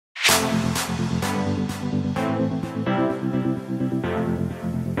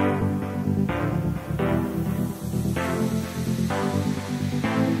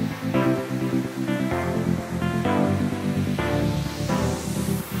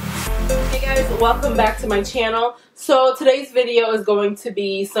welcome back to my channel. So today's video is going to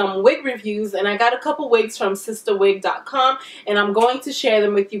be some wig reviews, and I got a couple wigs from Sistawigs.com and I'm going to share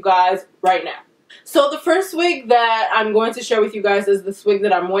them with you guys right now. So the first wig that I'm going to share with you guys is this wig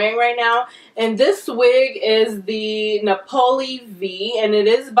that I'm wearing right now, and this wig is the Napoli V, and it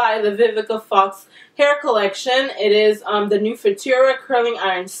is by the Vivica Fox hair collection. It is the new Futura curling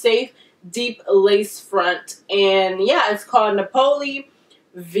iron safe deep lace front, and yeah, it's called Napoli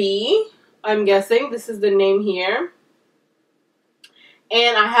V. I'm guessing this is the name here,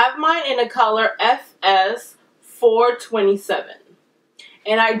 and I have mine in a color FS 427.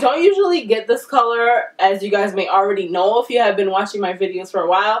 And I don't usually get this color, as you guys may already know if you have been watching my videos for a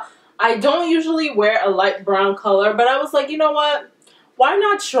while. I don't usually wear a light brown color, but I was like, you know what? Why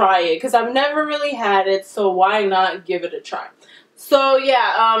not try it? Because I've never really had it, so why not give it a try? So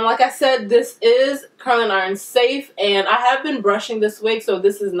yeah, like I said, this is curling iron safe, and I have been brushing this wig, so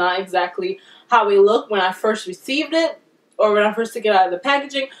this is not exactly how it looked when I first received it or when I first took it out of the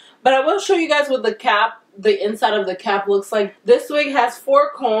packaging. But I will show you guys what the inside of the cap looks like. This wig has 4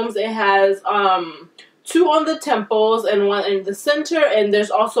 combs. It has 2 on the temples and 1 in the center, and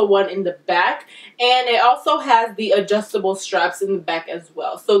there's also 1 in the back, and it also has the adjustable straps in the back as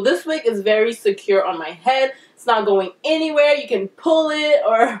well. So this wig is very secure on my head. It's not going anywhere. You can pull it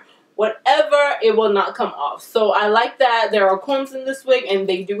or whatever, it will not come off. So I like that there are combs in this wig, and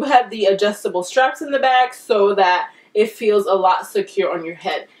they do have the adjustable straps in the back so that it feels a lot secure on your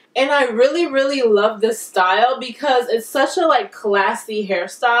head. And I really love this style because it's such a classy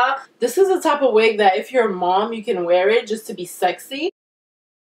hairstyle. This is the type of wig that if you're a mom, you can wear it just to be sexy.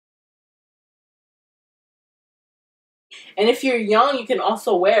 And if you're young, you can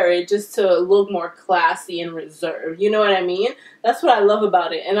also wear it just to look more classy and reserved. You know what I mean? That's what I love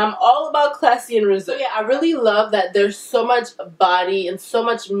about it. And I'm all about classy and reserved. So yeah, I really love that there's so much body and so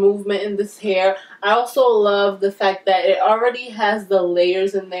much movement in this hair. I also love the fact that it already has the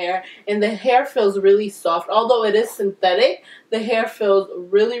layers in there, and the hair feels really soft. Although it is synthetic, the hair feels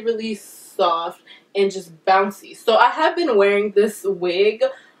really soft and just bouncy. So I have been wearing this wig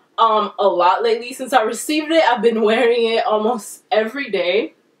a lot lately. Since I received it, I've been wearing it almost every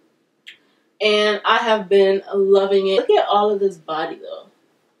day, and I have been loving it. Look at all of this body though.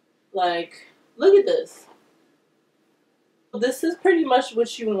 Like, look at this. This is pretty much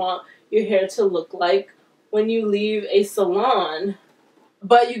what you want your hair to look like when you leave a salon,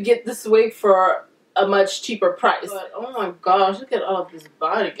 but you get this wig for a much cheaper price. But oh my gosh, look at all of this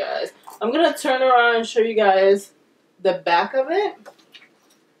body, guys. I'm gonna turn around and show you guys the back of it.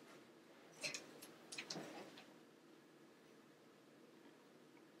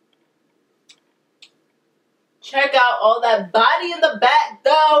 Check out all that body in the back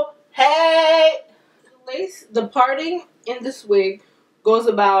though. Hey! The parting in this wig goes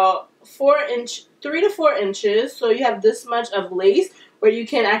about 3 to 4 inches. So you have this much of lace where you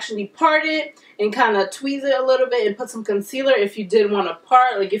can actually part it and kind of tweeze it a little bit and put some concealer if you did want to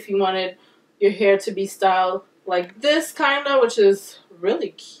part. Like if you wanted your hair to be styled like this kind of, which is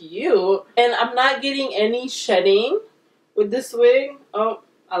really cute. And I'm not getting any shedding with this wig. Oh,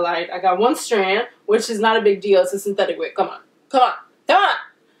 I lied. I got 1 strand, which is not a big deal. It's a synthetic wig. Come on. Come on. Come on.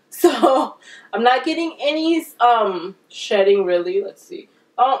 So, I'm not getting any shedding, really. Let's see.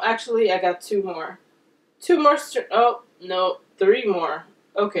 Oh, actually, I got 2 more. 2 more oh, no. 3 more.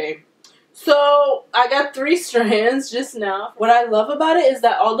 Okay. So, I got 3 strands just now. What I love about it is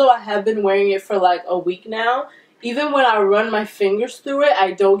that although I have been wearing it for like a week now, even when I run my fingers through it,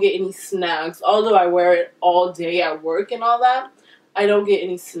 I don't get any snags. Although I wear it all day at work and all that, I don't get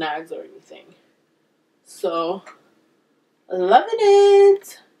any snags or anything. So, loving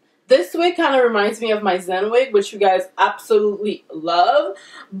it. This wig kind of reminds me of my Zen wig, which you guys absolutely love.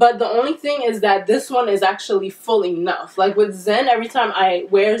 But the only thing is that this one is actually full enough. Like with Zen, every time I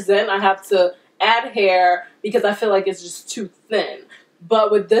wear Zen, I have to add hair because I feel like it's just too thin.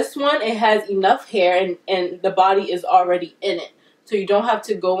 But with this one, it has enough hair and the body is already in it. So you don't have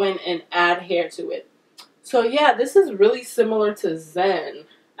to go in and add hair to it. So yeah, this is really similar to Zen,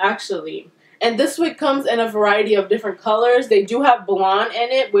 actually. And this wig comes in a variety of different colors. They do have blonde in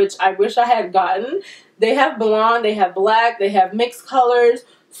it, which I wish I had gotten. They have blonde, they have black, they have mixed colors.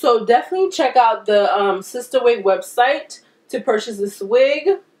 So definitely check out the Sistawigs website to purchase this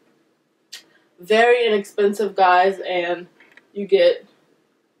wig. Very inexpensive, guys, and you get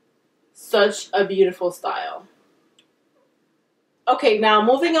such a beautiful style. Okay, now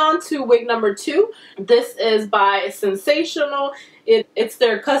moving on to wig number 2. This is by Sensational. It's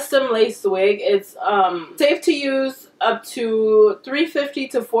their custom lace wig. It's safe to use, up to 350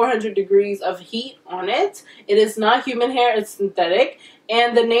 to 400 degrees of heat on it. It is not human hair, it's synthetic.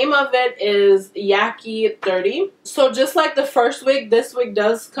 And the name of it is Yaki30. So just like the first wig, this wig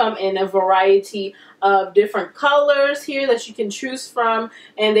does come in a variety of different colors here that you can choose from.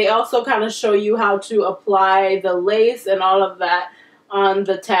 And they also kind of show you how to apply the lace and all of that on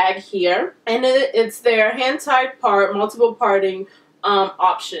the tag here. And it's their hand-tied part, multiple parting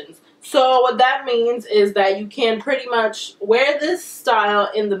options. So what that means is that you can pretty much wear this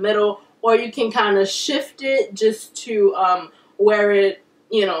style in the middle, or you can kind of shift it just to wear it,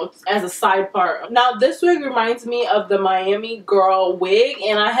 you know, as a side part. Now this wig reminds me of the Miami Girl wig,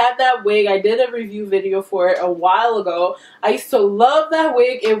 and I had that wig. I did a review video for it a while ago. I used to love that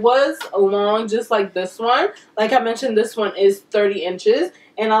wig. It was long, just like this one. Like I mentioned, this one is 30 inches,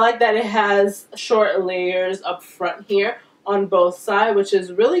 and I like that it has short layers up front here on both sides, which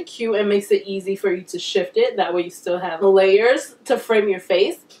is really cute and makes it easy for you to shift it. That way you still have layers to frame your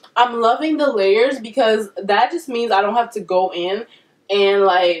face. I'm loving the layers because that just means I don't have to go in and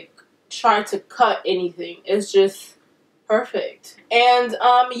like try to cut anything. It's just perfect. And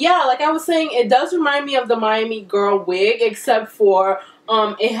yeah, like I was saying, it does remind me of the Miami Girl wig, except for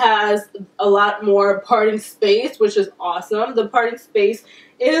it has a lot more parting space, which is awesome. The parting space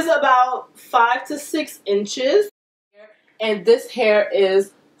is about 5 to 6 inches. And this hair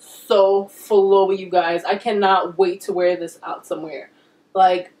is so flowy, you guys. I cannot wait to wear this out somewhere.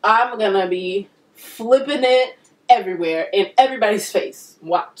 Like, I'm gonna be flipping it everywhere, in everybody's face.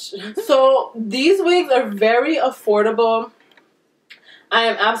 Watch. So, these wigs are very affordable. I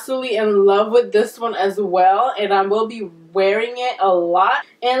am absolutely in love with this one as well, and I will be wearing it a lot.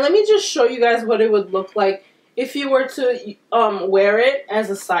 And let me just show you guys what it would look like if you were to wear it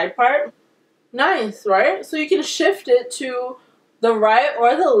as a side part. Nice, right? So you can shift it to the right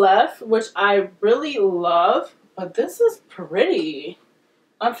or the left, which I really love. But this is pretty.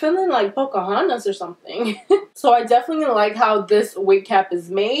 I'm feeling like Pocahontas or something. So I definitely like how this wig cap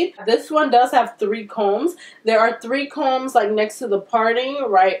is made. This one does have 3 combs. There are 3 combs like next to the parting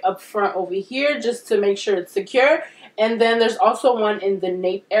right up front over here, just to make sure it's secure. And then there's also one in the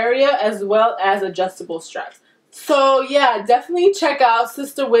nape area, as well as adjustable straps. So yeah, definitely check out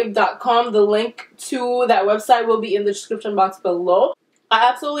Sistawigs.com. The link to that website will be in the description box below. I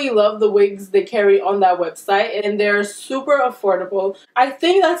absolutely love the wigs they carry on that website, and they're super affordable. I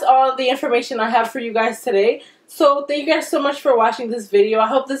think that's all the information I have for you guys today. So thank you guys so much for watching this video. I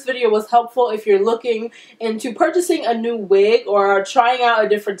hope this video was helpful if you're looking into purchasing a new wig or trying out a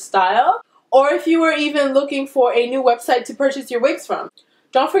different style, or if you were even looking for a new website to purchase your wigs from.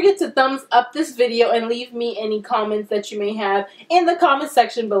 Don't forget to thumbs up this video and leave me any comments that you may have in the comment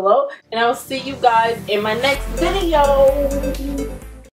section below. And I will see you guys in my next video.